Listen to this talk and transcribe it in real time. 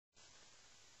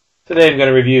Today I'm going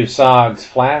to review SOG's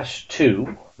Flash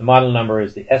 2. The model number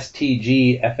is the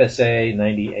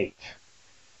STGFSA-98.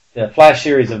 The Flash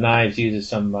series of knives uses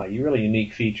some really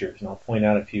unique features, and I'll point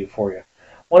out a few for you.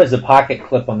 One is the pocket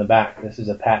clip on the back. This is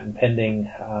a patent pending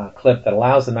clip that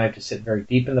allows the knife to sit very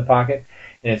deep in the pocket,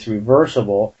 and it's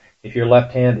reversible if you're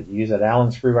left-handed. You use that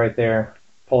Allen screw right there,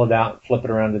 pull it out, and flip it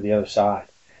around to the other side.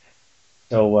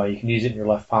 So you can use it in your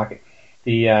left pocket.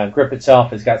 The grip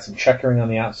itself has got some checkering on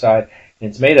the outside, and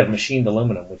it's made of machined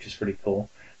aluminum, which is pretty cool.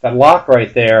 That lock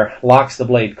right there locks the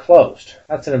blade closed.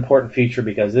 That's an important feature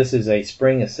because this is a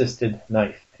spring-assisted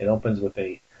knife. It opens with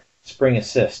a spring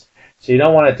assist. So you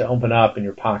don't want it to open up in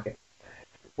your pocket.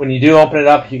 When you do open it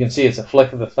up, you can see it's a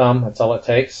flick of the thumb. That's all it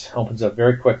takes. It opens up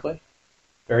very quickly,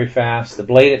 very fast. The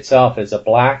blade itself is a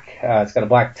black. It's got a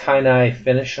black tie-dye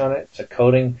finish on it. It's a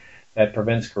coating that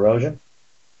prevents corrosion.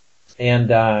 And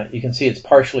you can see it's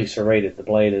partially serrated. The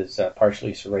blade is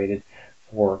partially serrated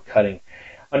for cutting.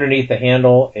 Underneath the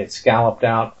handle, it's scalloped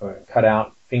out or cut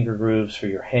out finger grooves for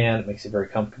your hand. It makes it very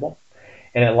comfortable.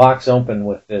 And it locks open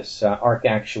with this arc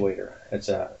actuator. It's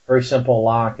a very simple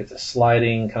lock. It's a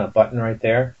sliding kind of button right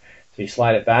there. So you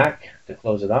slide it back to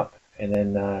close it up. And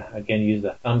then, again, use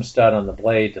the thumb stud on the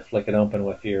blade to flick it open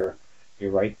with your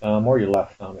right thumb or your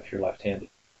left thumb if you're left-handed.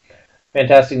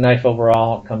 Fantastic knife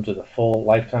overall. It comes with a full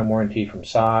lifetime warranty from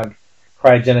SOG.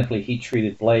 Cryogenically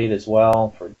heat-treated blade as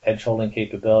well for edge holding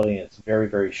capability. It's very,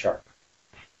 very sharp.